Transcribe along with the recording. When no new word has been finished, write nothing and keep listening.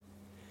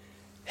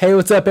Hey,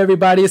 what's up,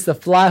 everybody? It's the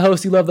fly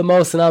host you love the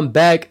most, and I'm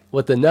back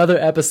with another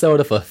episode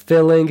of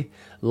Fulfilling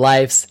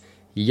Life's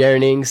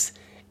Yearnings.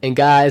 And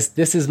guys,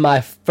 this is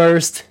my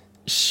first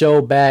show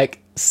back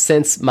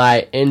since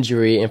my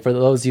injury. And for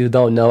those of you who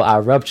don't know, I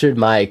ruptured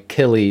my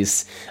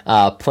Achilles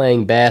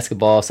playing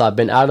basketball. So I've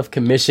been out of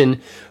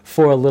commission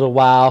for a little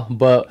while,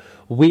 but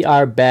we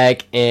are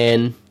back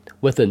and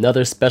with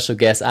another special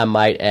guest, I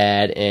might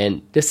add.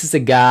 And this is a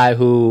guy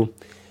who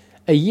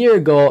a year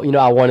ago,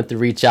 I wanted to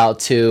reach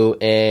out to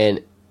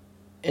and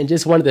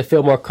just wanted to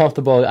feel more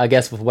comfortable, I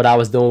guess, with what I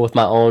was doing with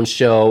my own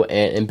show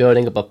and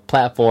building up a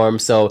platform.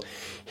 So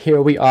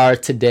here we are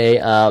today.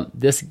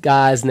 This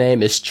guy's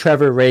name is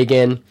Trevor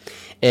Reagan.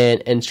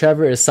 And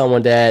Trevor is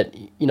someone that,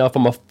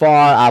 from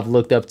afar I've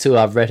looked up to.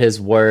 I've read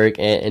his work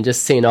and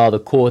just seen all the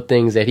cool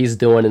things that he's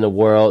doing in the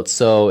world.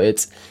 So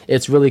it's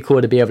really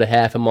cool to be able to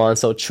have him on.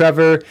 So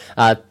Trevor,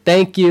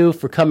 thank you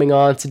for coming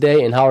on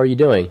today. And how are you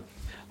doing?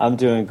 I'm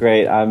doing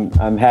great.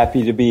 I'm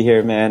happy to be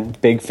here, man.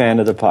 Big fan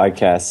of the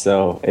podcast,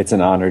 so it's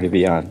an honor to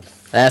be on.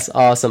 That's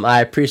awesome.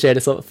 I appreciate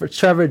it. So for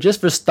Trevor, just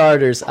for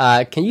starters,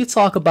 can you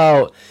talk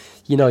about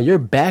your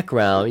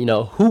background?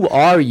 Who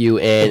are you,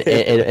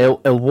 and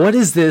what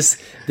is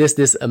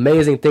this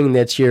amazing thing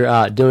that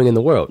you're doing in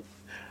the world?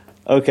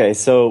 Okay,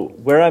 so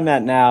where I'm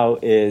at now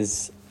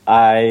is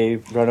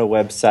I run a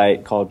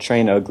website called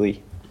Train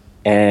Ugly,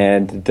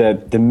 and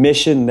the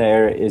mission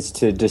there is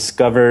to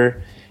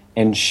discover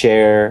and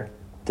share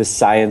the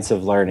science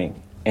of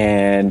learning.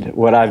 And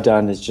what I've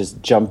done is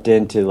just jumped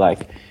into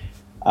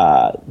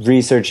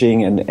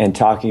researching and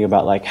talking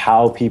about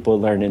how people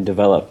learn and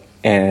develop.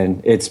 And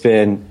it's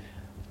been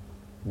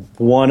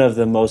one of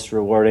the most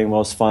rewarding,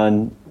 most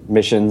fun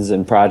missions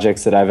and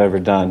projects that I've ever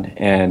done.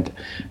 And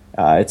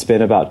it's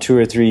been about 2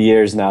 or 3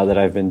 years now that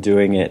I've been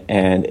doing it,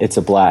 and it's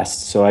a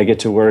blast. So I get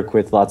to work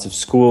with lots of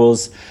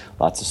schools,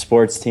 lots of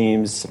sports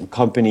teams, some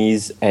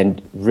companies,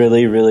 and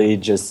really, really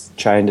just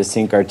trying to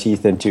sink our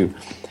teeth into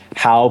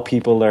how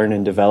people learn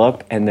and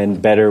develop, and then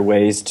better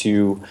ways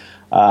to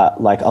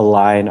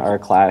align our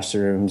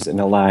classrooms and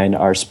align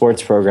our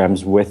sports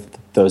programs with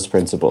those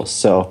principles.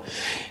 So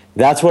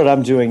that's what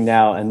I'm doing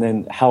now. And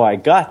then how I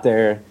got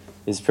there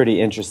is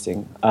pretty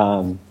interesting.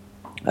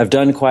 I've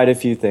done quite a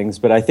few things,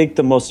 but I think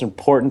the most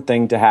important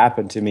thing to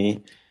happen to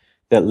me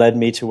that led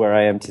me to where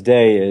I am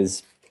today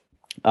is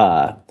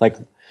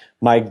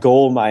my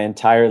goal my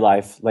entire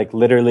life,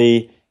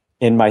 literally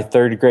in my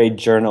 3rd grade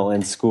journal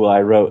in school,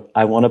 I wrote,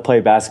 I want to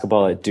play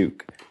basketball at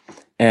Duke.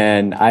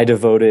 And I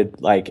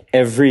devoted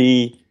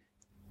every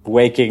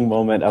waking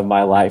moment of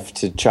my life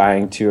to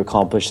trying to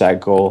accomplish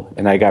that goal.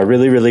 And I got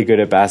really, really good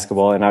at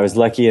basketball. And I was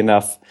lucky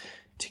enough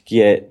to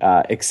get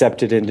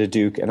accepted into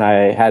Duke. And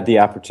I had the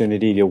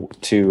opportunity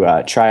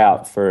to try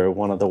out for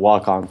one of the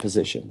walk-on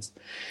positions.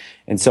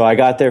 And so I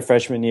got there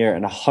freshman year,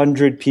 and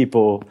 100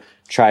 people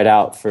tried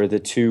out for the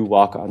 2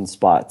 walk-on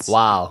spots.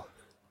 Wow.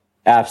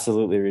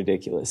 Absolutely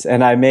ridiculous.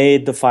 And I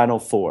made the Final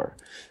Four.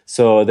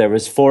 So there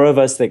was 4 of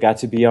us that got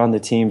to be on the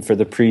team for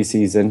the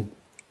preseason.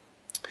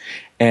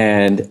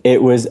 And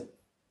it was,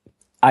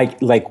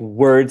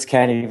 words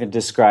can't even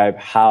describe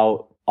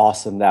how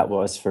awesome that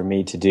was for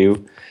me to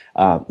do.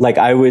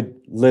 I would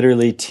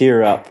literally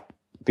tear up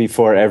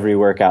before every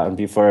workout and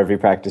before every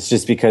practice,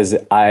 just because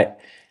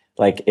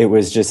it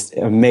was just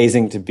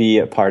amazing to be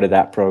a part of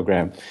that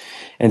program.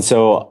 And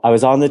so I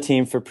was on the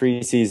team for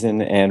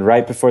preseason, and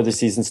right before the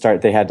season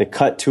start, they had to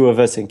cut 2 of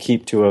us and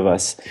keep 2 of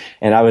us.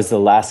 And I was the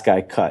last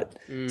guy cut.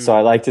 So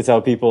I like to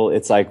tell people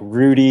it's like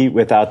Rudy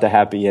without the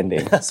happy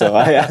ending. So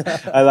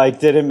I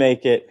didn't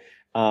make it.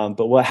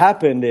 But what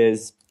happened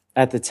is,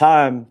 at the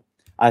time,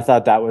 I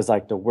thought that was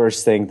the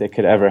worst thing that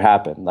could ever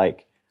happen.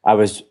 I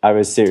was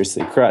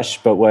seriously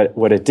crushed. But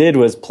what it did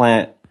was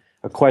plant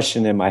a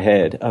question in my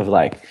head of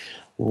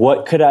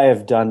what could I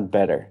have done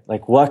better?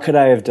 What could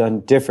I have done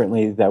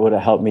differently that would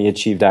have helped me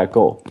achieve that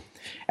goal?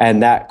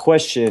 And that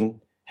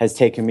question has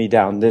taken me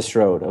down this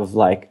road of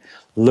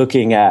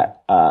looking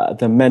at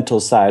the mental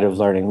side of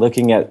learning,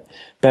 looking at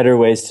better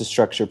ways to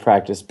structure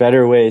practice,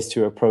 better ways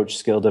to approach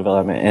skill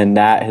development. And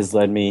that has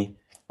led me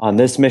on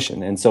this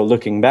mission. And so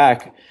looking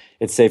back,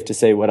 it's safe to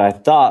say what I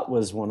thought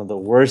was one of the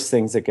worst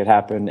things that could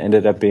happen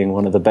ended up being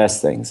one of the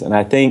best things. And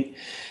I think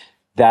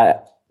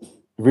that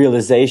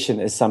realization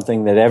is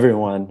something that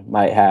everyone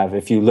might have.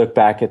 If you look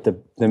back at the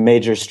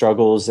major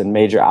struggles and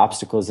major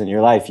obstacles in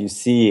your life, you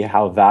see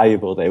how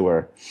valuable they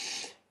were.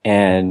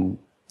 And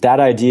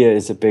that idea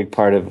is a big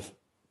part of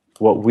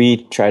what we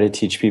try to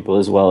teach people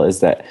as well,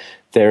 is that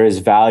there is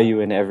value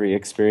in every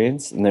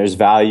experience, and there's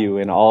value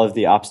in all of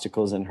the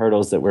obstacles and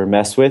hurdles that we're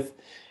met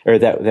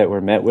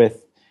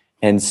with.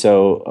 And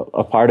so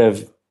a part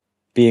of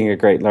being a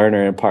great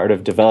learner and part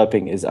of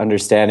developing is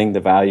understanding the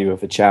value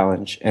of a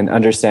challenge and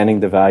understanding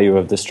the value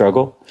of the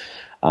struggle.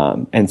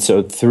 And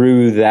so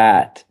through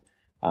that,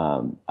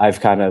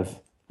 I've kind of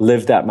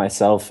lived that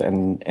myself,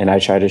 and I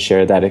try to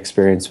share that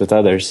experience with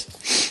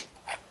others.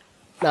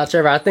 Now,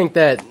 Trevor, I think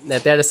that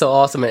is so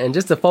awesome. And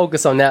just to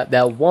focus on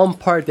that one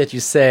part that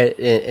you said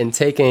in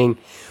taking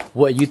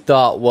what you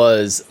thought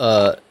was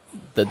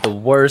the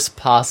worst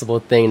possible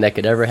thing that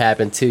could ever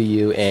happen to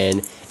you,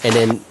 and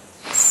then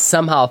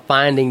somehow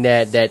finding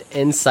that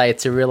insight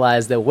to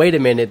realize that, wait a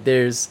minute,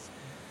 there's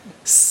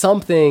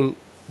something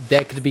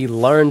that could be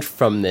learned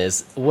from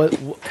this.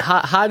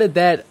 How did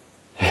that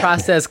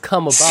process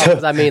come about?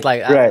 Because I mean,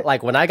 like, right.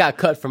 like when I got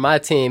cut from my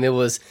team, it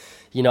was,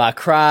 you know, I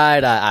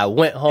cried, I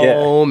went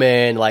home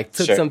and like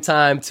took some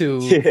time to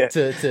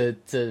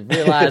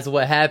realize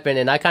what happened.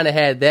 And I kind of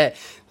had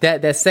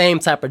that same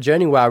type of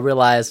journey where I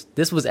realized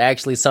this was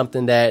actually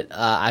something that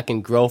I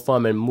can grow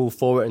from and move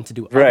forward and to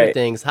do other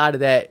things. How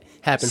did that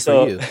happen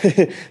for you?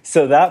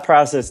 So that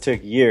process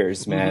took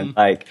years, man. Mm-hmm.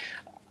 Like,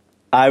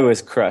 I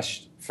was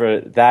crushed for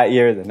that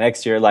year, the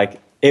next year. Like,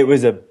 it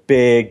was a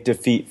big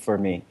defeat for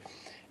me.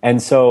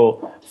 And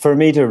so for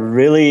me to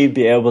really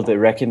be able to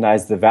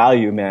recognize the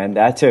value, man,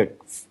 that took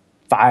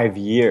 5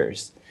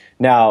 years.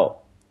 Now,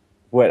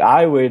 what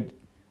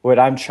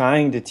I'm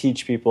trying to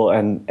teach people,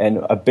 and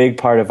a big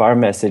part of our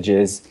message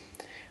is,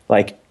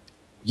 like,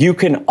 you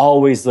can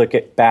always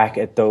look back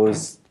at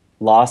those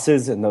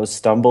losses and those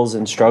stumbles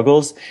and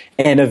struggles,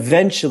 and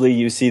eventually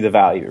you see the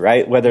value,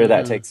 right? Whether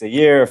that takes a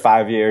year or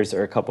 5 years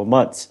or a couple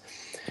months.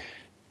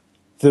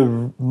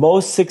 The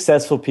most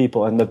successful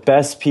people and the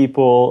best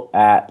people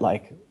at,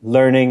 like,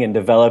 learning and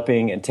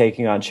developing and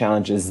taking on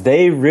challenges,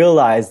 they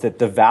realize that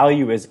the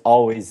value is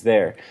always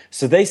there.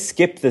 So they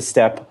skip the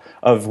step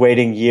of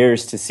waiting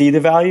years to see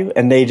the value,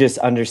 and they just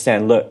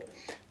understand, look,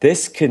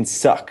 this can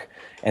suck,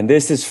 and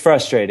this is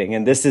frustrating,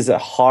 and this is a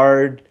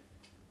hard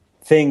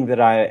thing that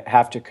I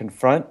have to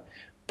confront.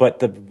 But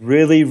the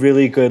really,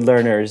 really good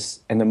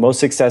learners and the most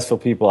successful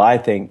people, I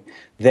think,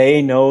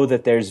 they know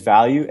that there's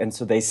value, and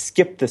so they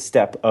skip the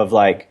step of,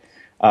 like,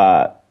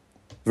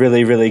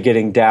 really, really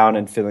getting down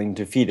and feeling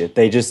defeated.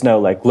 They just know,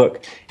 like,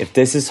 look, if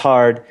this is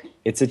hard,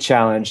 it's a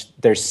challenge,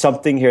 there's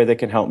something here that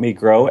can help me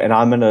grow, and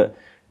I'm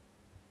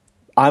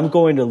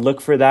going to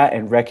look for that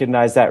and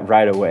recognize that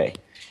right away.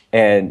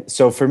 And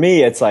so for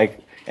me, it's like,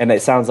 and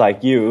it sounds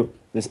like you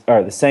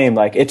are the same,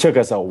 like, it took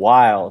us a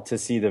while to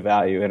see the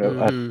value, in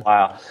a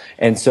while.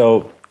 And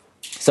so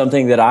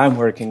something that I'm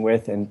working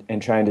with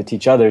and trying to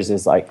teach others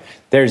is, like,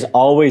 there's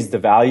always the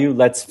value.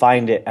 Let's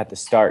find it at the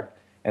start,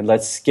 and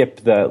let's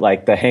skip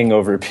the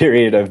hangover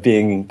period of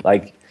being,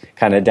 like,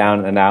 kind of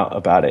down and out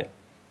about it.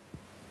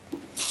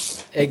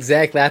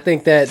 Exactly. I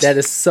think that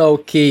is so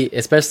key,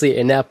 especially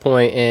in that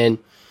point.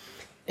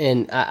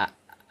 And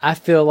I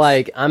feel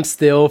like I'm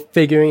still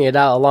figuring it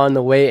out along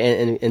the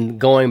way and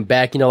going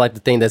back, you know, like the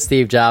thing that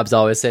Steve Jobs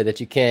always said, that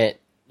you can't,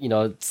 you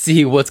know,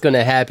 see what's going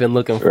to happen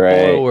looking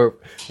forward.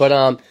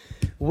 But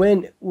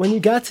when you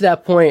got to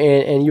that point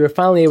and you were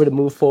finally able to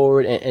move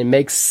forward and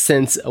make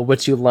sense of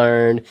what you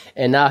learned,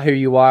 and now here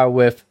you are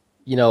with,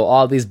 you know,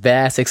 all these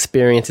vast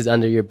experiences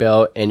under your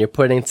belt, and you're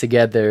putting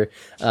together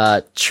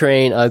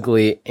Train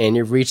Ugly, and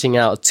you're reaching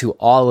out to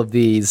all of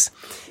these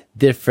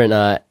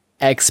different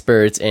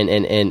experts and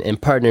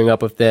partnering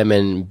up with them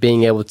and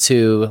being able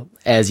to,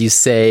 as you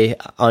say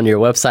on your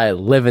website,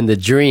 living the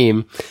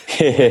dream.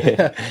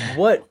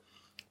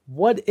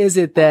 What is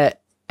it that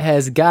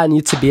has gotten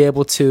you to be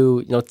able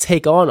to, you know,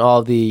 take on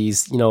all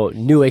these, you know,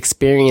 new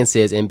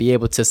experiences and be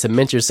able to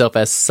cement yourself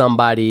as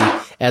somebody,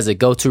 as a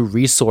go-to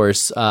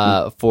resource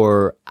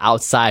for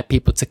outside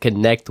people to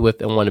connect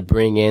with and want to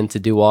bring in to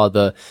do all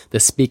the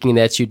speaking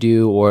that you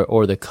do,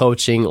 or the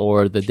coaching,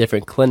 or the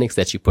different clinics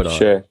that you put on?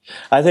 Sure.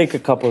 I think a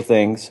couple of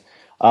things.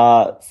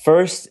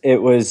 First,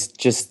 it was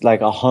just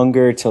like a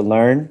hunger to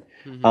learn.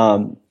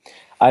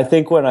 I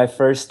think when I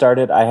first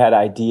started, I had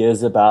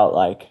ideas about,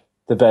 like,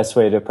 the best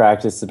way to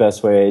practice, the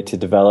best way to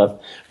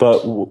develop.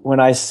 But when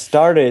I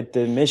started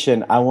the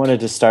mission, I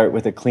wanted to start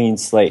with a clean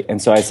slate.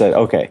 And so I said,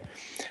 okay,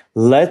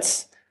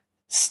 let's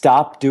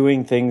stop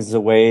doing things the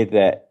way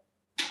that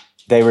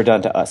they were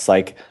done to us.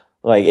 Like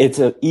it's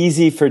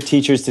easy for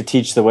teachers to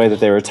teach the way that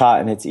they were taught,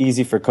 and it's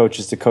easy for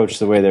coaches to coach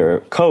the way they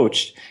were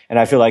coached. And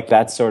I feel like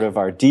that's sort of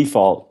our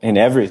default in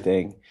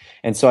everything.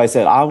 And so I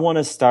said, I want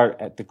to start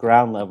at the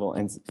ground level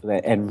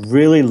and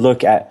really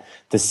look at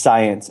the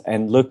science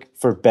and look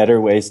for better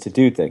ways to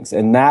do things.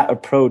 And that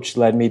approach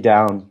led me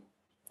down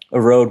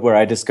a road where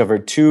I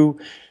discovered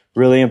two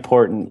really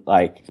important,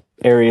 like,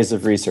 areas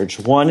of research.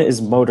 One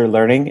is motor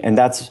learning, and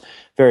that's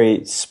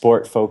very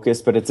sport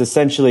focused, but it's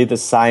essentially the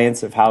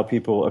science of how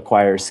people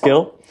acquire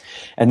skill.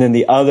 And then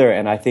the other,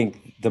 and I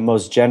think the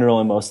most general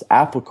and most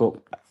applicable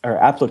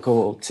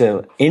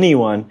to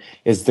anyone,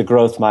 is the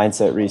growth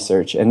mindset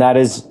research. And that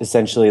is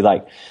essentially,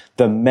 like,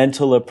 the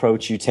mental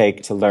approach you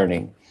take to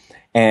learning.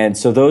 And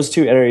so those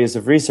two areas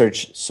of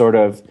research sort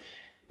of,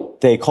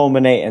 they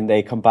culminate and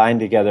they combine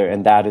together.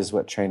 And that is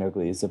what Train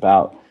Ugly is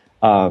about.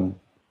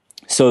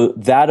 So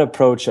that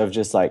approach of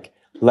just, like,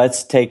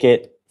 let's take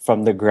it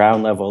from the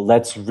ground level.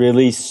 Let's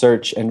really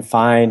search and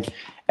find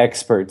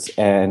experts,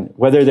 and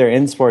whether they're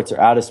in sports or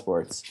out of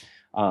sports.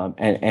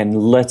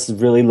 And let's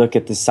really look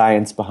at the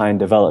science behind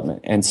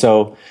development. And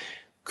so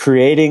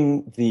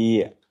creating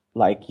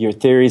your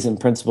theories and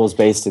principles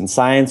based in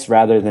science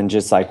rather than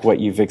just, like,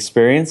 what you've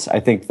experienced, I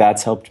think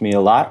that's helped me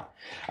a lot.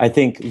 I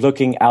think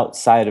looking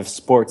outside of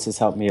sports has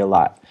helped me a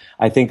lot.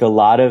 I think a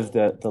lot of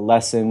the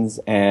lessons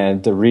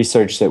and the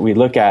research that we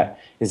look at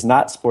is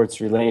not sports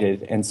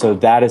related. And so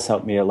that has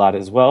helped me a lot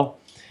as well.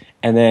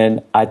 And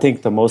then I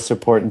think the most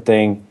important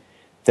thing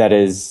that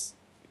is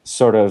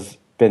sort of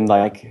been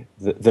like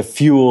the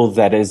fuel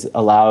that has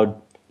allowed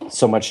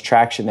so much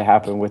traction to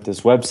happen with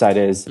this website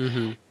is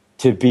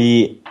to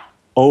be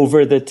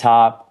over the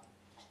top,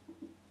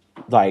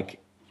 like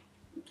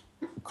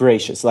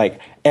gracious.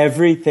 Like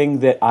everything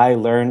that I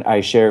learn,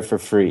 I share for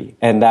free.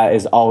 And that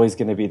is always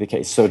going to be the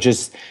case. So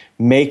just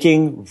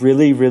making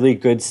really, really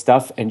good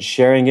stuff and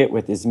sharing it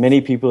with as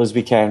many people as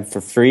we can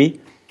for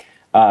free.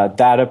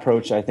 That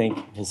approach, I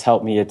think, has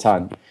helped me a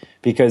ton,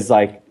 because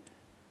like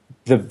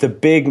the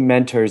big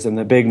mentors and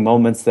the big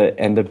moments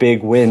and the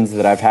big wins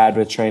that I've had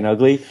with Train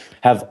Ugly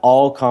have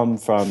all come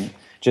from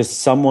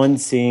just someone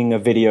seeing a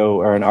video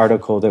or an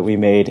article that we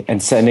made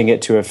and sending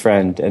it to a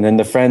friend, and then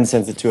the friend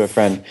sends it to a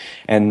friend,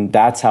 and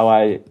that's how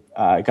I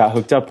got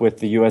hooked up with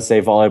the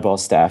USA volleyball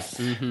staff.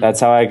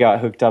 That's how I got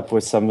hooked up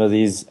with some of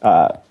these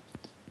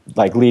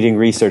like leading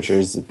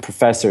researchers,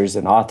 professors,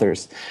 and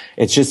authors.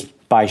 It's just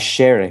by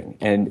sharing.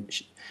 And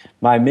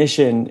my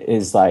mission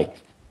is like,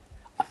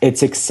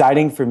 it's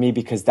exciting for me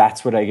because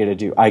that's what I get to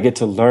do. I get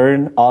to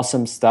learn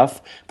awesome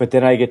stuff, but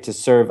then I get to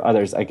serve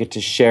others. I get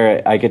to share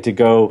it. I get to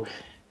go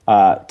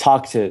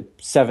talk to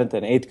 7th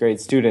and 8th grade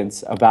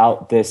students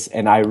about this.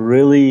 And I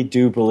really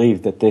do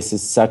believe that this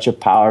is such a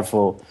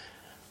powerful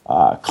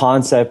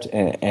concept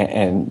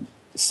and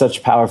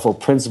such powerful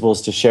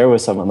principles to share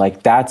with someone.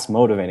 Like that's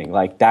motivating.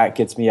 Like that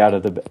gets me out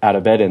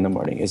of bed in the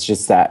morning. It's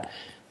just that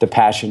the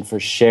passion for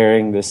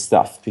sharing this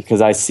stuff,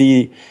 because I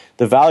see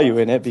the value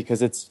in it,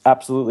 because it's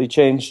absolutely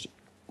changed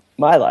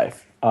my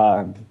life.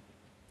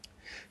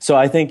 So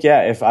I think,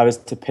 yeah, if I was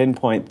to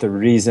pinpoint the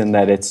reason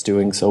that it's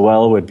doing so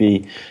well, would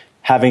be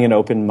having an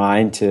open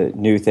mind to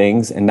new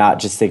things and not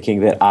just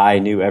thinking that I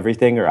knew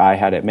everything or I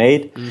had it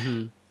made.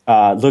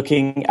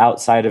 Looking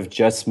outside of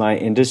just my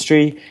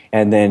industry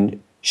and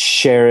then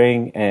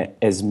sharing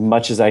as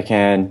much as I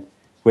can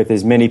with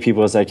as many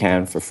people as I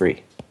can for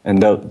free.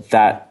 And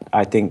that,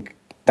 I think,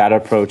 that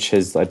approach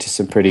has led to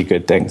some pretty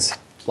good things.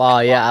 Wow,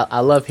 yeah, I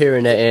love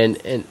hearing that.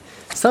 And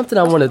something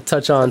I want to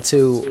touch on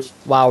too,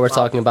 while we're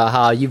talking about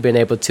how you've been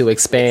able to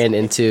expand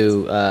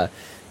into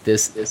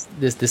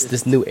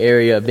this new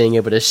area of being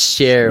able to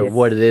share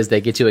what it is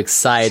that gets you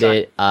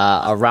excited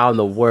around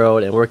the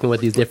world, and working with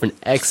these different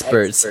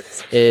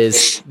experts,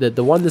 is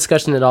the one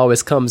discussion that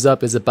always comes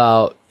up is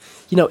about,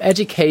 you know,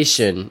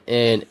 education.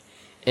 And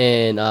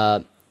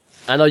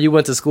I know you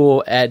went to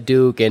school at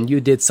Duke and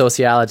you did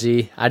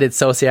sociology. I did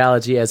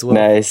sociology as well.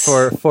 Nice.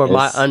 for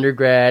my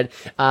undergrad.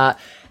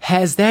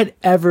 Has that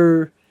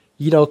ever,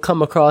 you know,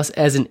 come across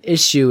as an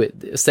issue,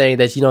 saying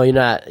that, you know, you're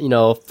not, you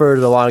know,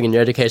 further along in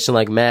your education,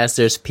 like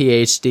master's,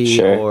 PhD,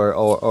 Sure.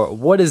 or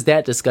what is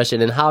that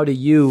discussion, and how do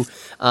you,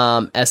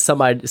 as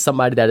somebody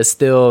that is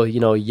still, you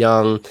know,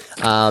 young,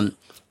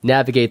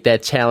 navigate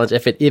that challenge,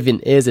 if it even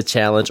is a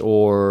challenge,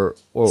 or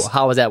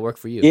how does that work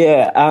for you?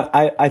 Yeah,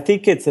 I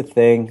think it's a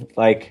thing.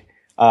 Like,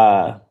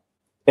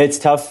 it's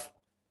tough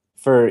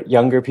for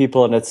younger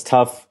people, and it's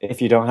tough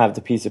if you don't have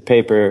the piece of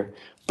paper.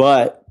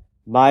 But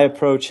my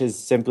approach has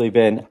simply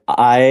been,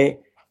 I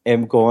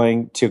am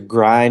going to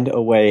grind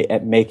away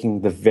at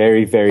making the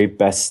very, very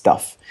best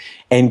stuff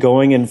and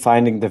going and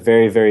finding the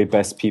very, very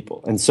best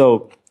people. And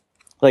so,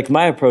 like,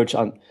 my approach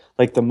on,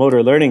 like, the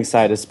motor learning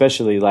side,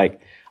 especially, like,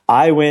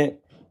 I went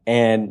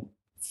and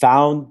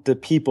found the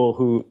people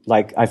who,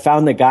 like, I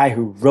found the guy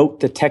who wrote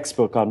the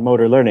textbook on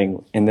motor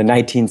learning in the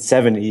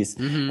 1970s,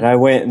 and I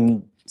went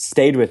and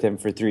stayed with him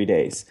for 3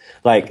 days.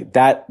 Like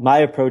that, my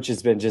approach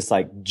has been just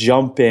like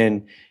jump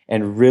in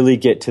and really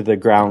get to the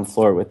ground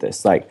floor with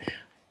this. Like,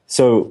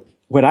 so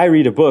when I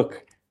read a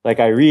book, like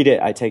I read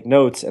it, I take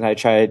notes, and I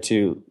try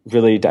to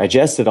really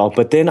digest it all,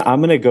 but then I'm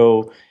going to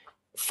go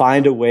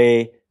find a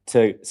way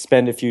to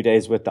spend a few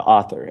days with the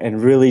author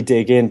and really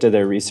dig into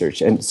their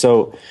research. And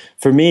so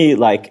for me,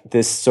 like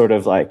this sort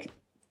of like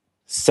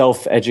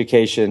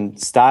self-education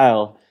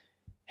style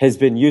has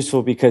been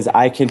useful because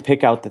I can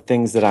pick out the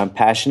things that I'm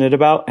passionate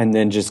about and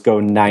then just go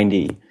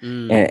 90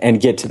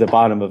 and get to the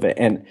bottom of it.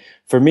 And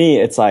for me,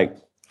 it's like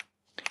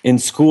in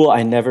school,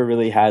 I never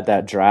really had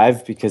that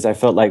drive because I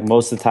felt like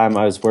most of the time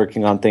I was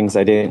working on things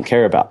I didn't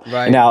care about.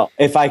 Right. Now,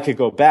 if I could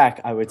go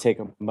back, I would take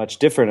a much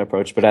different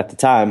approach. But at the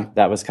time,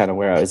 that was kind of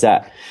where I was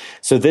at.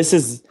 So this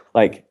is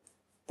like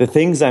the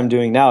things I'm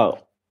doing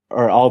now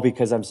are all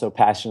because I'm so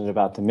passionate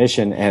about the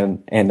mission.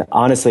 And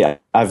honestly,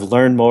 I've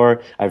learned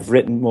more, I've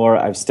written more,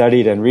 I've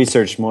studied and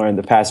researched more in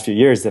the past few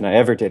years than I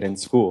ever did in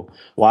school.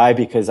 Why?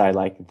 Because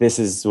this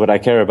is what I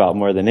care about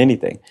more than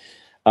anything.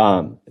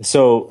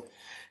 So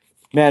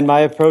man, my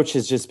approach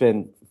has just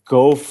been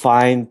go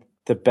find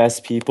the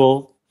best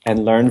people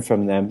and learn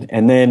from them.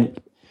 And then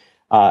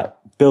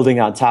building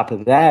on top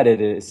of that,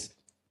 it is,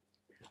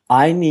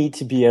 I need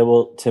to be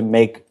able to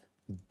make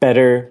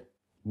better,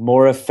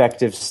 more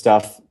effective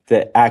stuff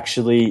that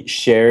actually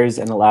shares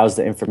and allows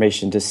the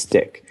information to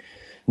stick.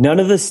 None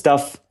of the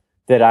stuff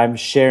that I'm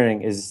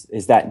sharing is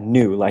that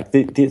new. Like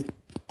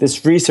the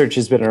this research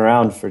has been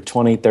around for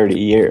 20, 30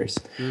 years.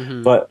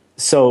 But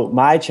so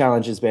my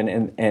challenge has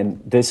been,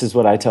 and this is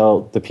what I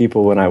tell the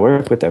people when I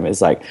work with them, is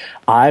like,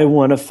 I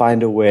want to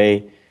find a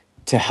way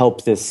to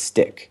help this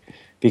stick,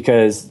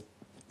 because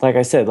like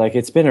I said, like,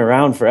 it's been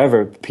around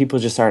forever. People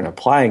just aren't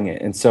applying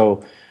it. And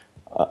so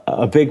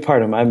a big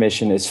part of my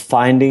mission is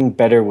finding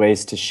better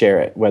ways to share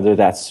it, whether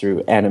that's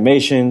through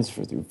animations,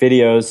 through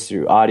videos,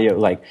 through audio,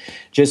 like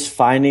just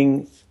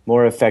finding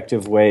more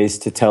effective ways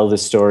to tell the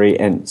story,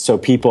 and so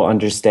people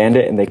understand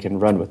it and they can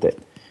run with it.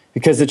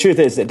 Because the truth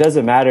is, it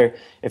doesn't matter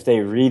if they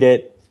read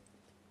it,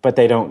 but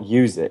they don't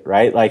use it,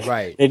 right? Like,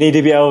 they need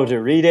to be able to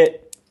read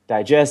it,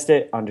 digest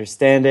it,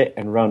 understand it,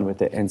 and run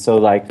with it. And so,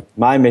 like,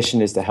 my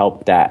mission is to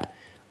help that.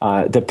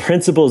 The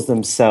principles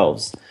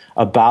themselves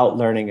about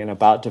learning and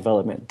about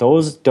development,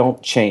 those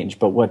don't change.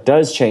 But what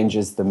does change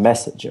is the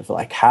message of,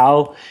 like,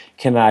 how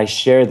can I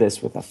share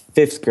this with a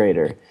fifth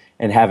grader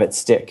and have it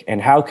stick? And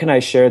how can I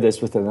share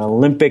this with an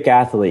Olympic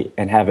athlete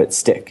and have it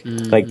stick?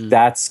 Like,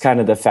 that's kind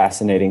of the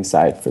fascinating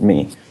side for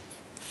me.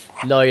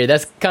 No, yeah,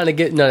 that's kind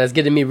of that's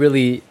getting me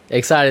really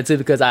excited too,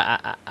 because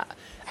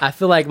I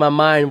feel like my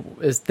mind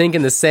is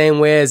thinking the same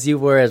way as you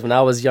were as when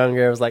I was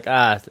younger. It was like,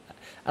 I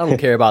don't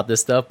care about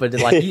this stuff. But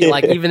like,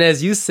 like, even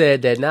as you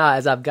said that, now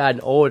as I've gotten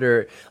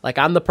older, like,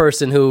 I'm the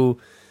person who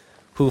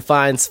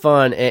finds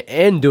fun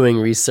and doing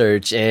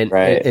research and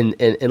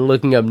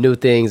looking up new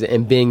things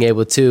and being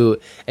able to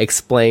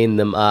explain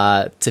them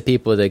to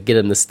people to get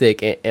them to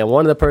stick. And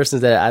one of the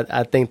persons that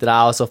I think that I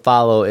also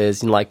follow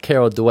is, like,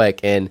 Carol Dweck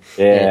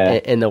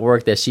and the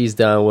work that she's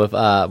done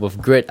with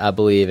Grit, I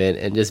believe,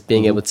 and just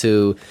being able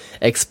to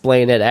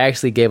explain it. I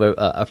actually gave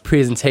a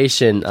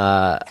presentation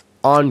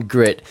on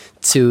Grit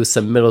to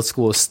some middle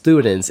school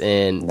students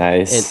and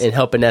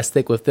helping that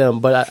stick with them.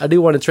 But I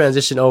do want to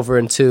transition over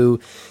into,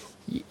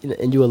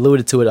 and you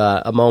alluded to it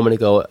a moment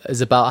ago,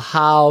 is about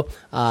how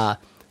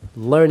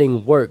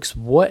learning works.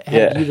 What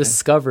have you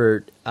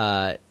discovered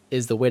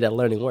is the way that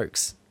learning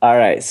works? All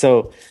right.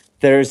 So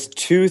there's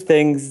two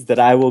things that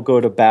I will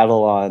go to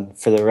battle on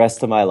for the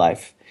rest of my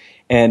life.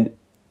 And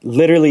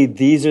literally,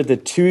 these are the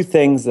two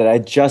things that I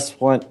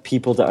just want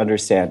people to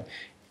understand.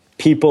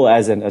 People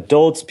as in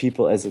adults,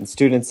 people as in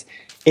students,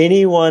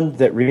 anyone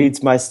that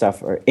reads my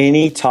stuff or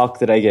any talk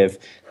that I give,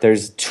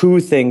 there's two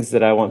things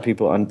that I want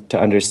people to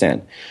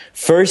understand.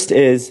 First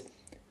is,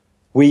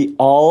 we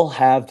all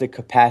have the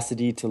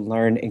capacity to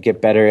learn and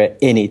get better at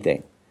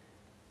anything.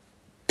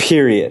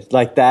 Period.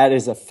 Like, that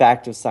is a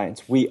fact of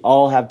science. We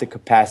all have the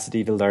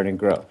capacity to learn and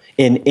grow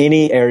in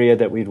any area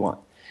that we'd want.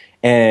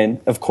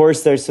 And of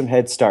course, there's some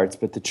head starts,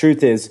 but the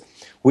truth is,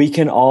 we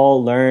can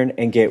all learn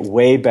and get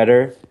way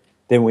better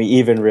than we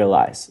even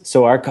realize.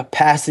 So our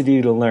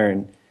capacity to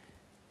learn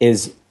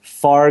is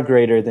far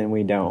greater than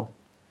we know.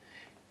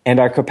 And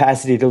our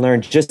capacity to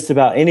learn just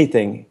about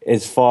anything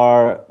is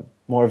far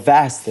more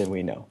vast than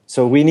we know.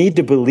 So we need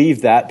to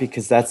believe that,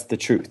 because that's the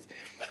truth.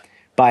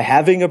 By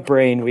having a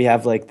brain, we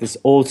have, like, this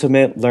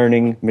ultimate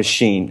learning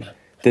machine,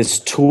 this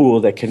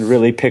tool that can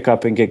really pick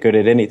up and get good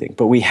at anything.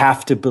 But we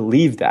have to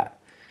believe that.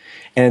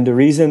 And the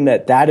reason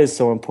that that is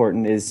so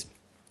important is,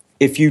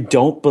 if you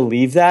don't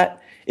believe that,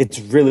 it's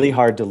really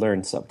hard to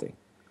learn something.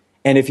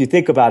 And if you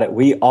think about it,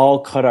 we all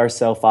cut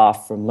ourselves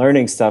off from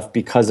learning stuff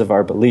because of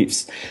our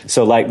beliefs.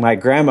 So, like, my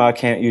grandma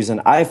can't use an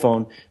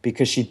iPhone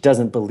because she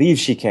doesn't believe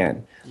she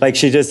can. Like,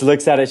 she just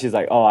looks at it, she's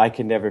like, oh, I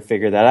can never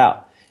figure that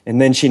out.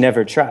 And then she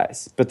never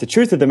tries. But the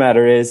truth of the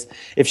matter is,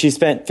 if she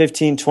spent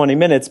 15, 20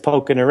 minutes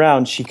poking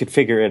around, she could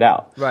figure it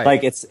out. Right.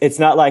 Like, it's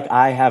not like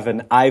I have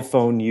an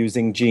iPhone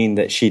using gene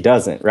that she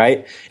doesn't,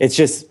 right? It's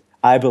just,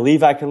 I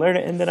believe I can learn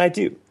it, and then I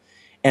do.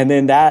 And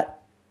then that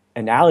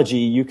analogy,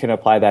 you can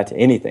apply that to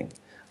anything.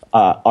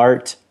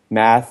 Art,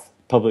 math,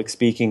 public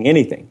speaking,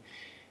 anything.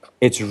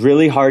 It's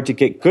really hard to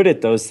get good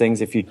at those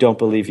things if you don't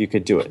believe you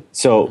could do it.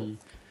 So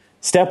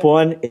step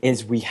one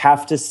is, we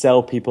have to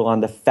sell people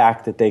on the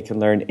fact that they can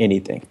learn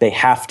anything. They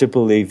have to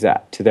believe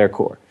that to their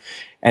core.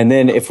 And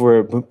then if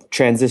we're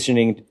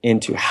transitioning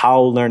into how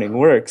learning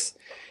works,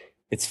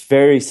 it's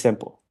very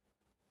simple.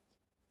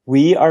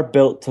 We are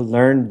built to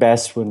learn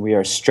best when we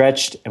are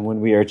stretched and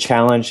when we are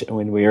challenged and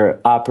when we are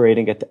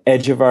operating at the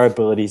edge of our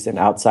abilities and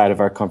outside of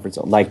our comfort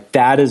zone. Like,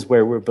 that is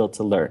where we're built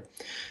to learn.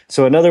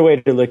 So another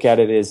way to look at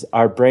it is,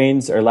 our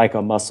brains are like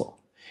a muscle.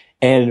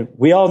 And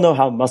we all know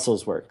how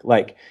muscles work.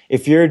 Like,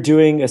 if you're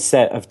doing a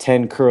set of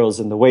 10 curls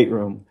in the weight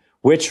room,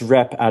 which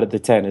rep out of the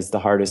 10 is the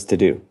hardest to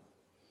do?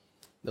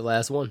 The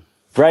last one.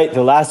 Right.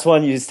 The last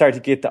one, you start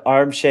to get the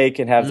arm shake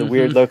and have the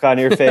weird look on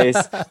your face.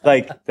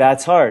 Like,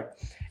 that's hard.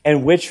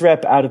 And which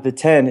rep out of the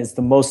 10 is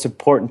the most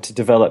important to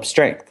develop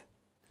strength?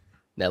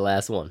 That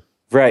last one.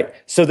 Right.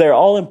 So they're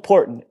all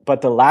important,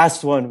 but the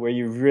last one, where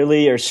you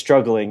really are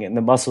struggling and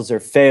the muscles are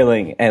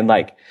failing, and,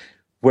 like,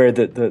 where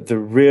the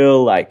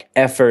real, like,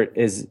 effort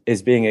is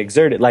being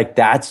exerted, like,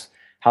 that's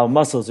how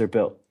muscles are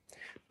built.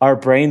 Our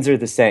brains are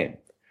the same.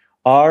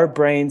 Our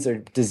brains are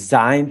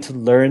designed to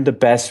learn the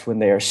best when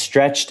they are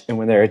stretched and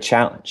when they are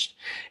challenged.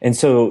 And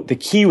so the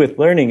key with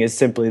learning is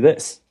simply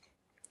this: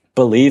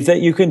 believe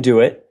that you can do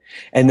it,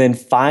 and then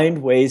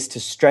find ways to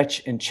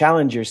stretch and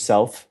challenge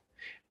yourself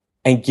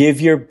and give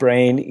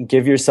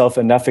yourself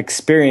enough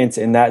experience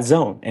in that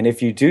zone. And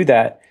if you do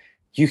that,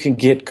 you can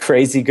get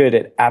crazy good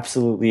at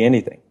absolutely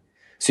anything.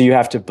 So you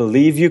have to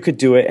believe you could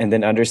do it and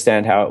then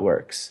understand how it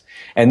works.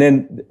 And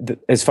then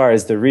as far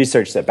as the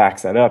research that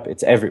backs that up,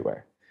 it's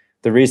everywhere.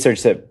 The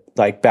research that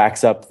like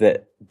backs up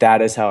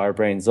that is how our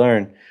brains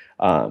learn.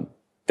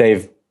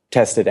 They've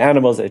tested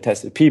animals, they've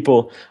tested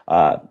people.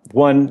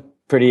 One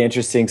pretty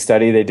interesting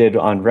study they did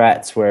on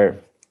rats where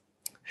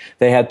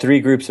they had 3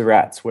 groups of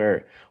rats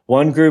where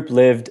one group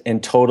lived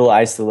in total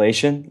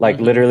isolation, like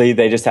literally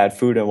they just had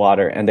food and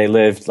water and they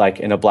lived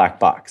like in a black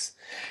box.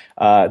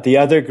 The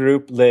other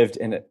group lived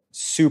in a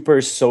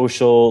super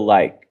social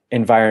like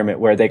environment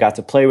where they got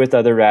to play with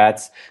other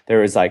rats. There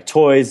was like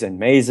toys and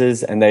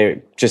mazes and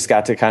they just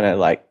got to kind of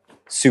like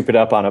soup it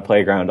up on a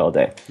playground all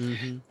day.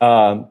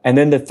 And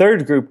then the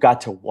third group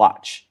got to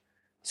watch.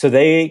 So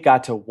they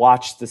got to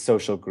watch the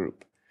social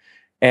group.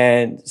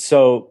 And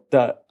so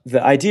the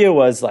idea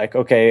was like,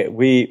 okay,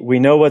 we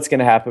know what's going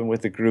to happen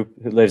with the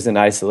group who lives in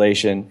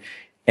isolation.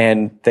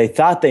 And they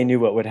thought they knew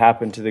what would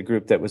happen to the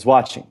group that was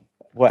watching.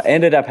 What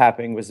ended up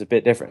happening was a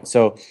bit different.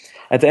 So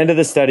at the end of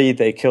the study,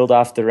 they killed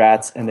off the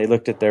rats and they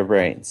looked at their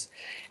brains.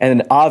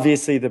 And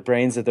obviously the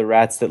brains of the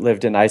rats that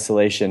lived in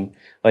isolation,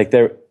 like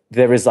there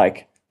was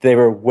like, they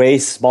were way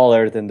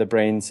smaller than the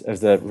brains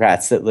of the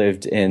rats that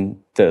lived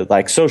in the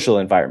like social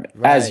environment,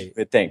 as you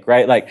would think,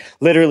 right? Like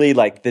literally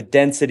like the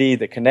density,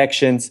 the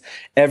connections,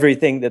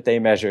 everything that they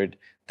measured,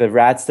 the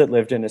rats that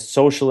lived in a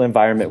social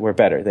environment were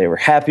better. They were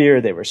happier,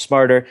 they were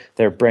smarter,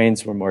 their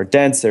brains were more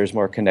dense, there's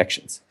more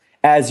connections,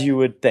 as you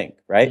would think,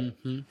 right?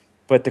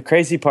 But the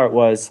crazy part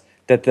was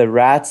that the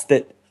rats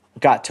that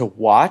got to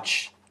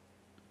watch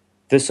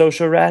the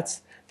social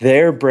rats,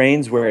 their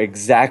brains were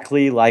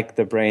exactly like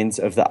the brains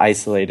of the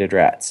isolated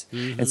rats.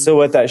 And so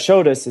what that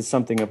showed us is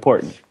something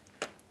important.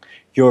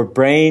 Your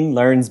brain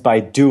learns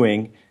by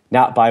doing,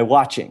 not by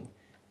watching.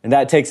 And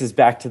that takes us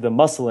back to the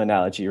muscle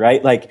analogy,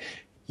 right? Like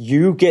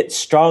you get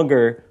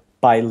stronger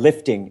by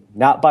lifting,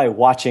 not by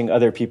watching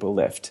other people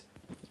lift,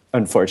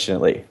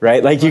 unfortunately,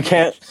 right? Like you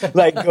can't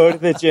like go to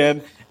the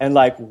gym and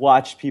like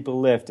watch people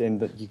lift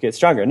and you get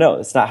stronger. No,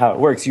 that's not how it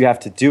works. You have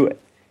to do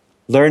it.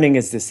 Learning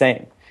is the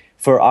same.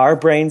 For our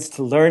brains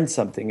to learn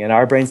something and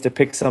our brains to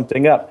pick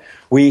something up,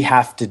 we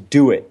have to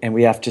do it and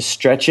we have to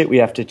stretch it. We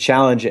have to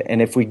challenge it.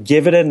 And if we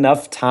give it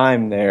enough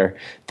time there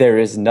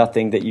is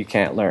nothing that you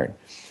can't learn.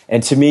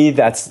 And to me,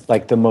 that's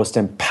like the most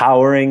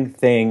empowering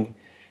thing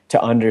to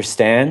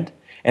understand.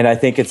 And I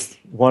think it's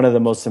one of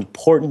the most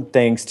important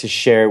things to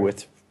share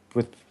with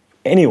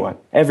anyone.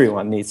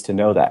 Everyone needs to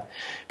know that.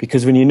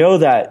 Because when you know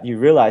that, you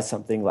realize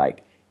something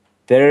like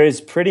there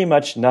is pretty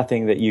much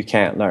nothing that you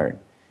can't learn.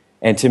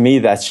 And to me,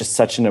 that's just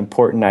such an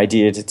important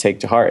idea to take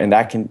to heart.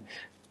 And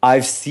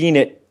I've seen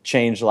it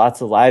change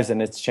lots of lives,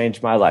 and it's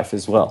changed my life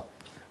as well,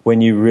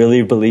 when you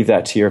really believe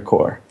that to your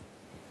core.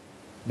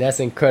 That's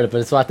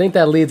incredible. So I think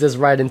that leads us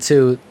right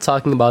into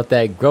talking about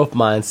that growth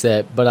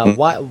mindset. But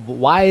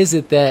why is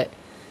it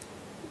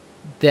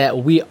that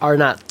we are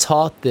not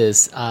taught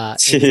this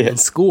in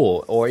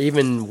school, or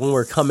even when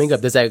we're coming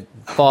up? Does that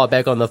fall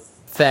back on the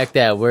fact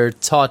that we're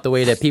taught the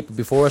way that people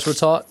before us were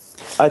taught?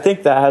 I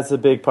think that has a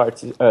big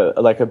part,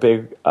 like a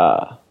big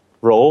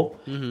role.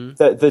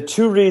 The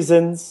 2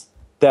 reasons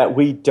that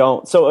we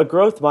don't. So a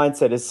growth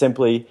mindset is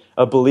simply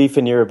a belief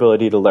in your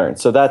ability to learn.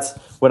 So that's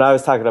when I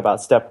was talking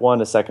about step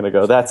 1 a second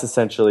ago. That's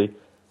essentially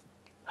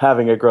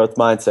having a growth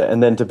mindset.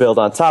 And then to build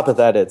on top of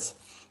that, it's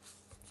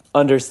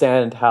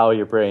understand how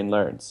your brain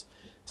learns.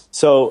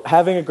 So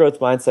having a growth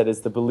mindset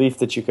is the belief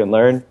that you can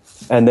learn.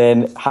 And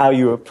then how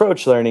you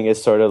approach learning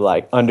is sort of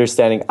like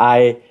understanding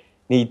I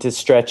need to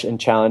stretch and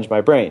challenge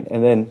my brain.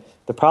 And then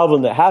the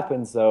problem that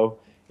happens, though,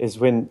 is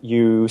when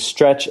you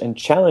stretch and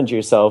challenge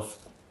yourself,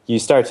 you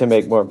start to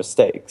make more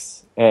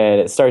mistakes. And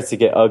it starts to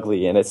get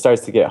ugly and it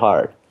starts to get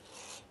hard.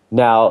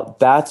 Now,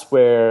 that's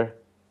where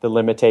the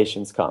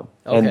limitations come.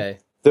 Okay. And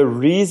the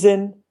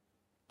reason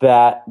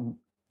that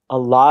a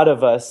lot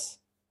of us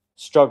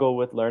struggle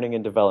with learning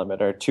and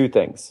development are 2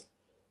 things: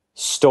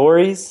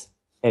 stories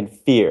and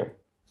fear.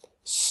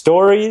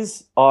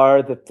 Stories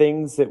are the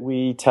things that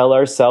we tell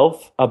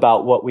ourselves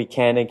about what we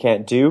can and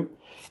can't do.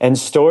 And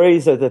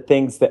stories are the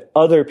things that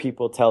other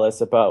people tell us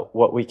about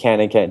what we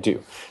can and can't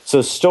do.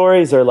 So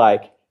stories are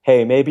like,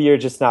 hey, maybe you're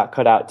just not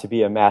cut out to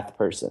be a math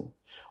person.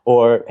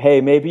 Or,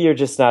 hey, maybe you're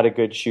just not a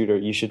good shooter.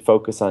 You should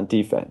focus on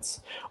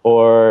defense.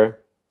 Or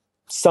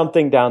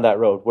something down that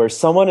road where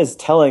someone is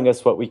telling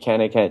us what we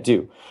can and can't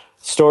do.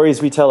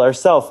 Stories we tell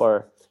ourselves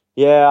are,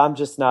 yeah, I'm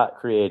just not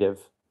creative.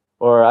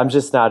 Or I'm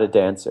just not a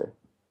dancer.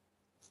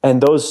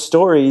 And those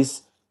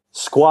stories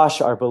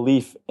squash our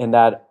belief in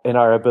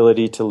our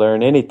ability to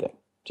learn anything.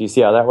 Do you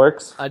see how that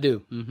works? I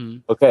do.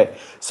 Okay.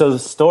 So the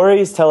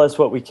stories tell us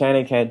what we can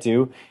and can't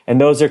do. And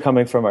those are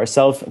coming from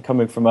ourselves and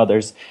coming from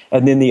others.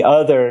 And then the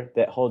other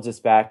that holds us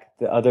back,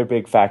 the other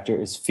big factor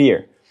is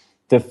fear.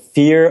 The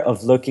fear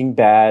of looking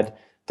bad,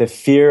 the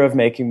fear of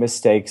making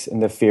mistakes,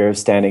 and the fear of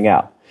standing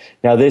out.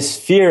 Now, this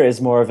fear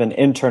is more of an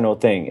internal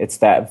thing. It's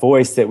that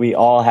voice that we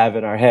all have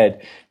in our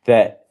head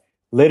that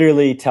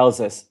literally tells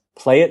us,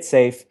 play it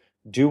safe,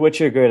 do what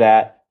you're good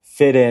at,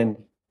 fit in,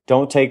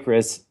 don't take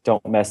risks,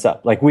 don't mess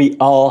up. Like, we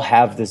all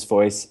have this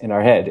voice in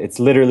our head. It's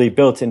literally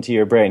built into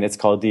your brain. It's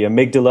called the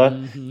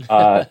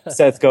amygdala.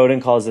 Seth Godin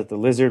calls it the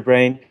lizard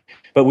brain.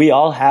 But we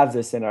all have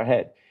this in our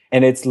head.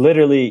 And it's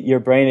literally, your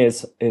brain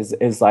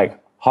is like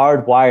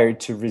hardwired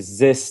to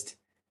resist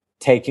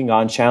taking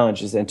on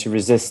challenges and to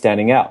resist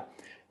standing out.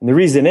 And the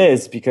reason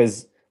is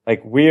because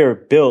like we're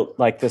built,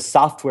 like the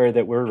software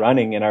that we're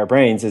running in our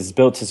brains is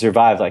built to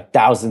survive like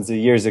thousands of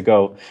years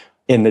ago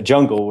in the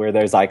jungle where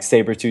there's like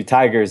saber-tooth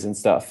tigers and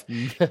stuff.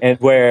 And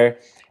where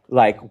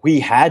like we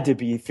had to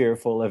be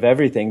fearful of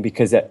everything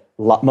because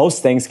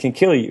most things can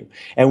kill you.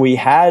 And we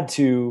had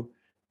to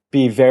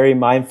be very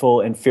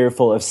mindful and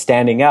fearful of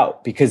standing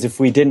out, because if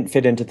we didn't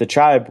fit into the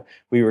tribe,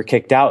 we were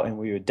kicked out and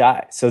we would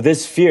die. So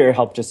this fear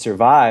helped us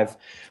survive.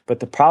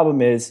 But the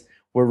problem is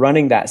we're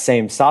running that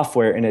same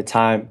software in a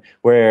time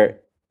where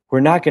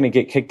we're not going to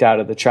get kicked out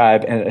of the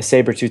tribe and a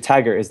saber-tooth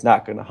tiger is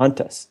not going to hunt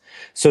us.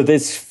 So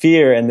this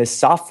fear and this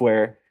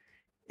software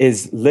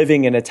is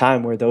living in a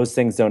time where those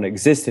things don't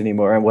exist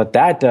anymore. And what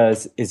that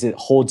does is it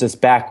holds us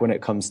back when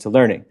it comes to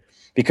learning.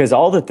 Because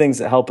all the things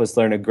that help us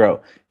learn and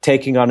grow,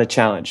 taking on a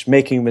challenge,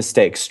 making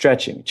mistakes,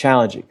 stretching,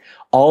 challenging,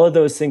 all of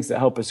those things that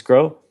help us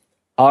grow,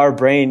 our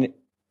brain,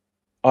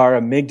 our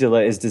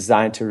amygdala is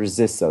designed to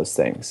resist those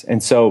things.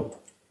 And so,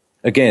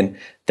 again,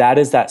 that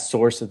is that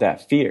source of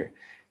that fear.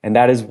 And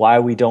that is why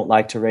we don't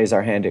like to raise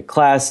our hand in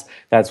class.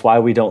 That's why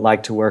we don't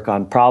like to work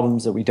on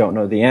problems that we don't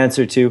know the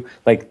answer to.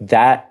 Like,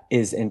 that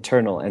is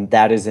internal and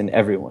that is in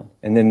everyone.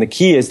 And then the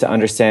key is to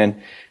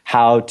understand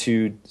how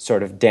to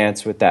sort of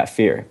dance with that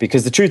fear,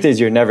 because the truth is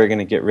you're never going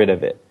to get rid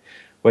of it.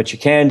 What you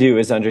can do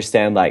is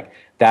understand like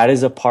that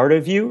is a part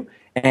of you.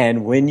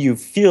 And when you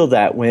feel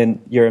that,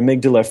 when your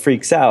amygdala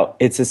freaks out,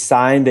 it's a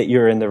sign that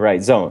you're in the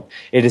right zone.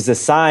 It is a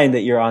sign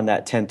that you're on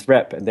that 10th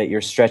rep and that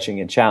you're stretching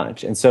and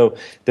challenge. And so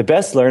the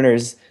best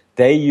learners,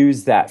 they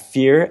use that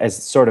fear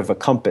as sort of a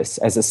compass,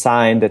 as a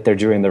sign that they're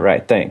doing the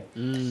right thing.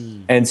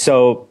 And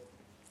so,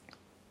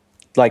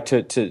 like,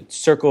 to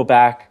circle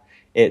back,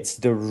 it's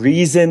the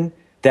reason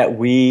that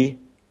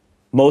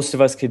most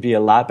of us could be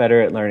a lot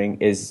better at learning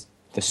is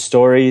the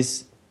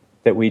stories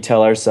that we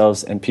tell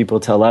ourselves and people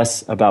tell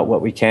us about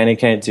what we can and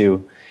can't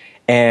do,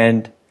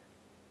 and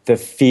the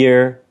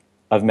fear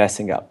of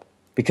messing up.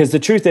 Because the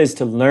truth is,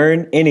 to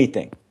learn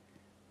anything,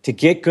 to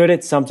get good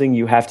at something,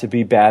 you have to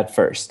be bad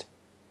first.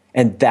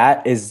 And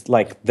that is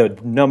like the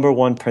number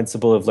one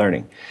principle of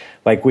learning.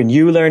 Like when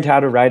you learned how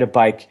to ride a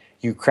bike,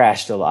 you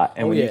crashed a lot.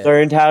 And when you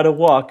learned how to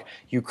walk,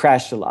 you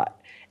crashed a lot.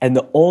 And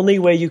the only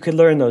way you could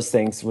learn those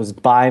things was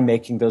by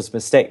making those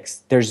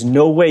mistakes. There's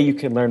no way you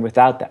can learn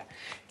without that.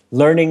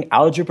 Learning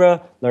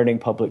algebra, learning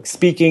public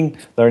speaking,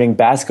 learning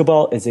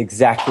basketball is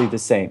exactly the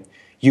same.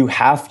 You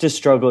have to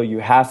struggle, you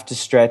have to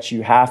stretch,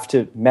 you have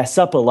to mess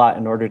up a lot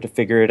in order to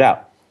figure it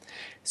out.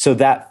 So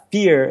that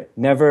fear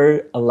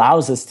never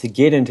allows us to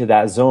get into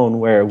that zone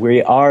where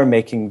we are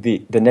making the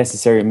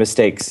necessary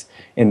mistakes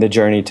in the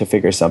journey to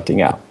figure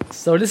something out.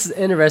 So this is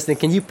interesting.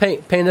 Can you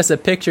paint us a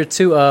picture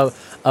too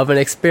of an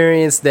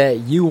experience that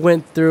you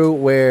went through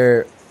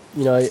where,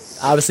 you know,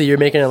 obviously you're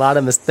making a lot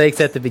of mistakes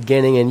at the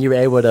beginning and you were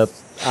able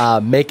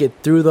to make it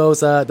through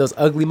those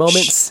ugly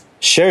moments?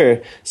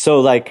 Sure. So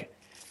like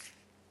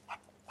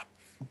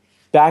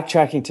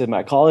backtracking to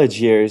my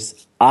college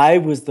years, I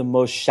was the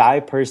most shy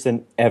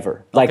person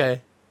ever.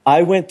 Like,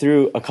 I went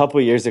through a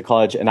couple of years of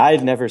college and I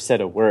had never said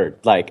a word.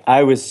 Like,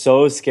 I was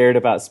so scared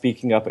about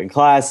speaking up in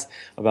class,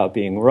 about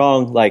being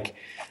wrong. Like,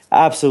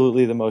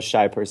 absolutely the most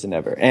shy person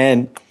ever.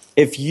 And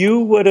if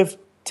you would have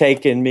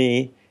taken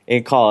me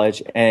in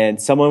college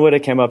and someone would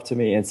have come up to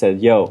me and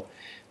said, yo,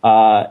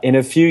 in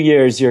a few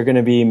years, you're going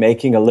to be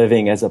making a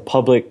living as a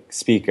public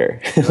speaker.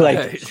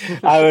 Like,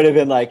 I would have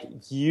been like,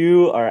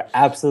 you are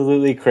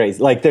absolutely crazy.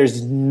 Like,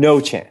 there's no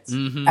chance,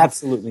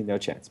 absolutely no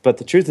chance. But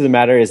the truth of the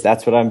matter is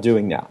that's what I'm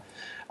doing now.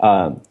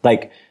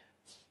 Like,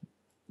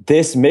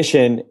 this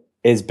mission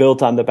is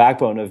built on the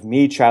backbone of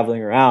me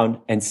traveling around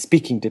and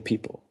speaking to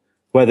people,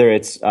 whether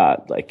it's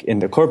like in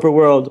the corporate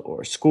world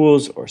or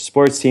schools or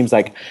sports teams.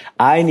 Like,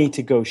 I need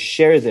to go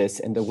share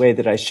this. And the way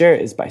that I share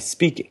it is by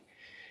speaking.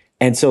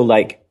 And so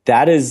like,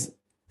 that is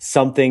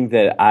something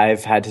that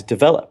I've had to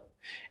develop.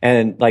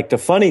 And like, the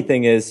funny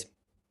thing is,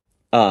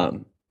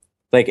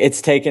 like,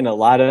 it's taken a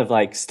lot of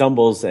like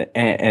stumbles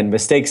and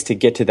mistakes to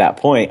get to that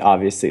point.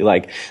 Obviously,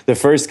 like the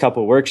first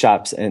couple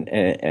workshops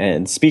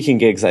and speaking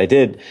gigs I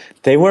did,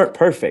 they weren't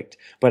perfect,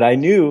 but I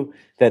knew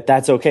that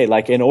that's okay.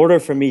 Like, in order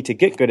for me to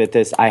get good at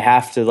this, I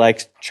have to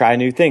like try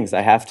new things.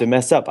 I have to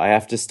mess up. I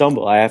have to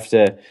stumble. I have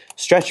to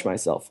stretch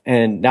myself.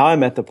 And now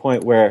I'm at the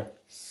point where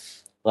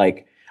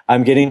like,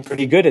 I'm getting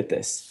pretty good at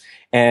this.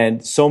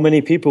 And so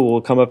many people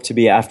will come up to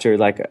me after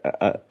like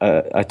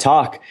a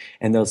talk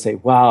and they'll say,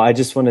 wow, I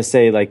just want to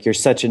say like, you're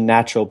such a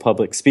natural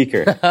public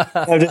speaker.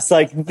 I'm just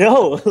like,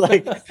 no,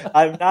 like,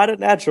 I'm not a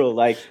natural.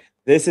 Like,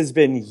 this has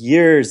been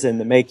years in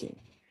the making.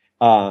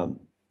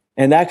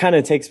 And that kind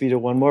of takes me to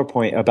one more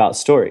point about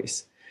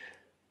stories.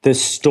 The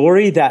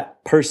story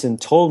that person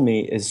told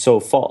me is so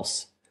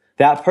false.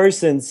 That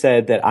person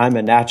said that I'm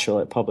a natural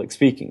at public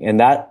speaking, and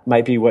that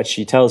might be what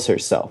she tells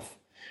herself,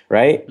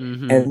 right?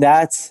 Mm-hmm. And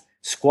that's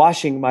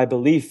squashing my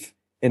belief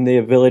in the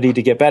ability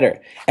to get better.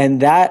 And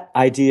that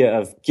idea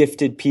of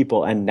gifted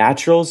people and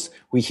naturals,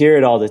 we hear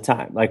it all the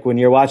time. Like when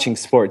you're watching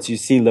sports, you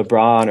see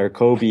LeBron or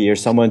Kobe or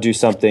someone do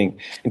something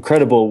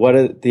incredible. What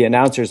do the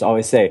announcers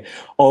always say?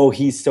 Oh,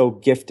 he's so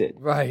gifted.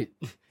 Right.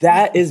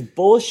 That is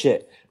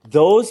bullshit.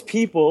 Those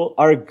people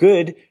are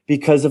good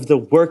because of the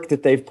work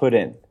that they've put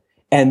in.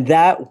 And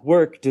that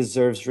work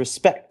deserves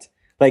respect.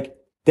 Like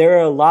there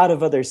are a lot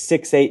of other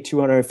 6'8",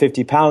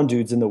 250-pound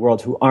dudes in the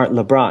world who aren't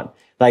LeBron.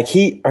 Like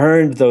he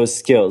earned those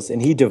skills and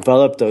he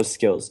developed those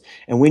skills.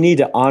 And we need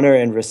to honor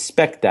and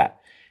respect that.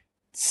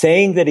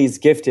 Saying that he's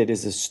gifted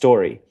is a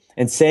story.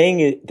 And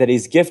saying that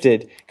he's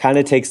gifted kind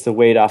of takes the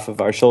weight off of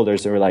our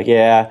shoulders. And we're like,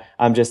 yeah,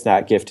 I'm just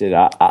not gifted.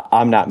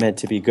 I'm not meant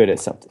to be good at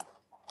something.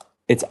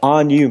 It's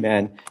on you,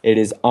 man. It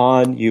is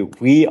on you.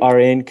 We are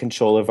in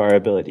control of our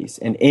abilities.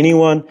 And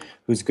anyone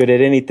who's good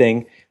at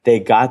anything, they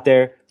got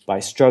there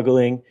by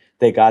struggling.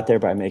 They got there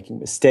by making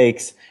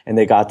mistakes, and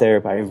they got there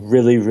by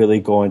really,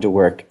 really going to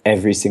work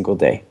every single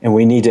day. And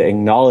we need to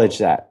acknowledge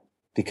that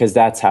because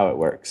that's how it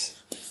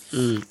works.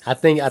 I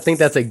think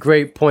that's a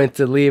great point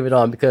to leave it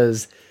on,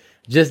 because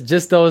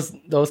just those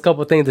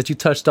couple of things that you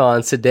touched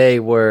on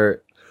today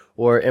were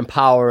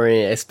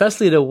empowering,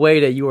 especially the way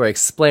that you were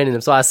explaining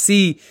them. So I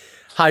see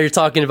how you're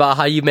talking about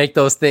how you make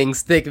those things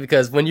stick,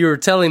 because when you were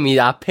telling me,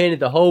 I painted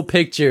the whole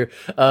picture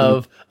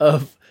of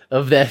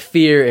that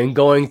fear and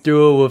going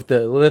through it with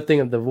the lifting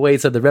of the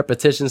weights of the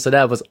repetition. So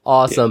that was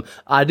awesome. Yeah.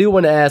 I do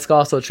want to ask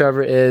also,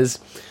 Trevor, is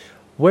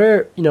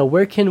where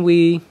can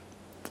we,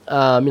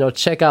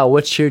 check out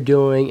what you're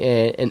doing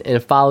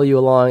and follow you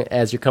along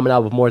as you're coming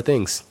out with more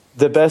things?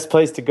 The best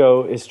place to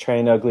go is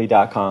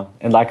trainugly.com.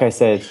 And like I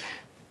said,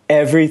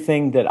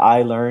 everything that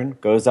I learn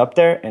goes up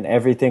there and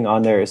everything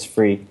on there is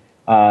free.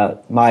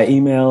 My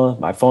email,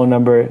 my phone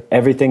number,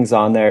 everything's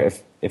on there.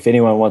 If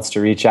anyone wants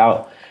to reach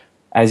out.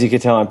 As you can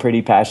tell, I'm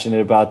pretty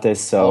passionate about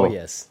this. So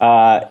yes.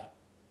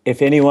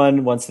 If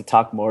anyone wants to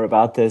talk more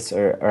about this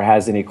or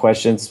has any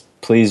questions,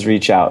 please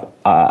reach out.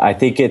 I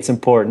think it's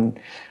important.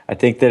 I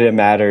think that it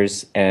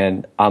matters.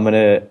 And I'm going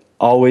to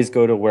always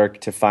go to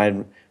work to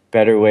find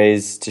better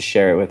ways to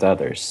share it with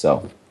others.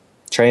 So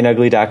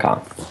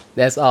trainugly.com.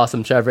 That's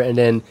awesome, Trevor. And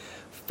then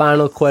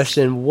final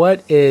question,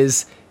 what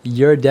is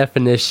your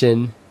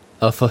definition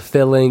of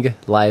fulfilling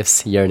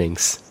life's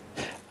yearnings?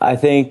 I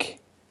think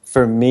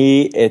for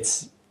me,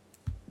 it's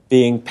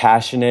being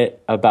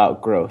passionate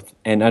about growth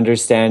and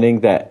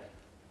understanding that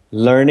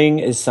learning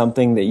is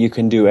something that you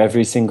can do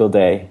every single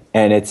day.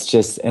 And it's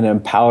just an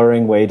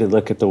empowering way to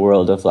look at the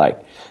world of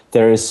like,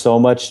 there is so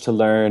much to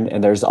learn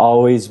and there's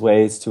always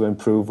ways to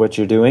improve what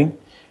you're doing.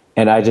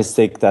 And I just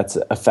think that's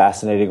a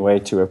fascinating way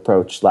to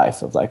approach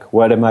life of like,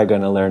 what am I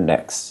going to learn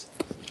next?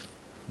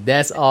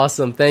 That's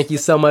awesome. Thank you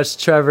so much,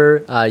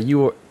 Trevor.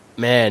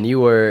 You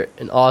were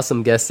an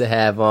awesome guest to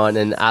have on,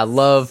 and I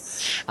love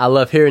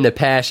hearing the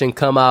passion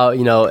come out,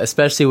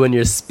 especially when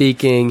you're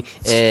speaking,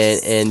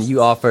 and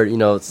you offered,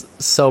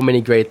 so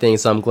many great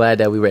things. So I'm glad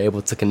that we were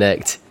able to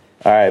connect.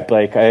 All right,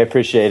 Blake, I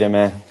appreciate it,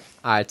 man.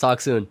 All right,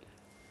 talk soon.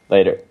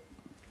 Later.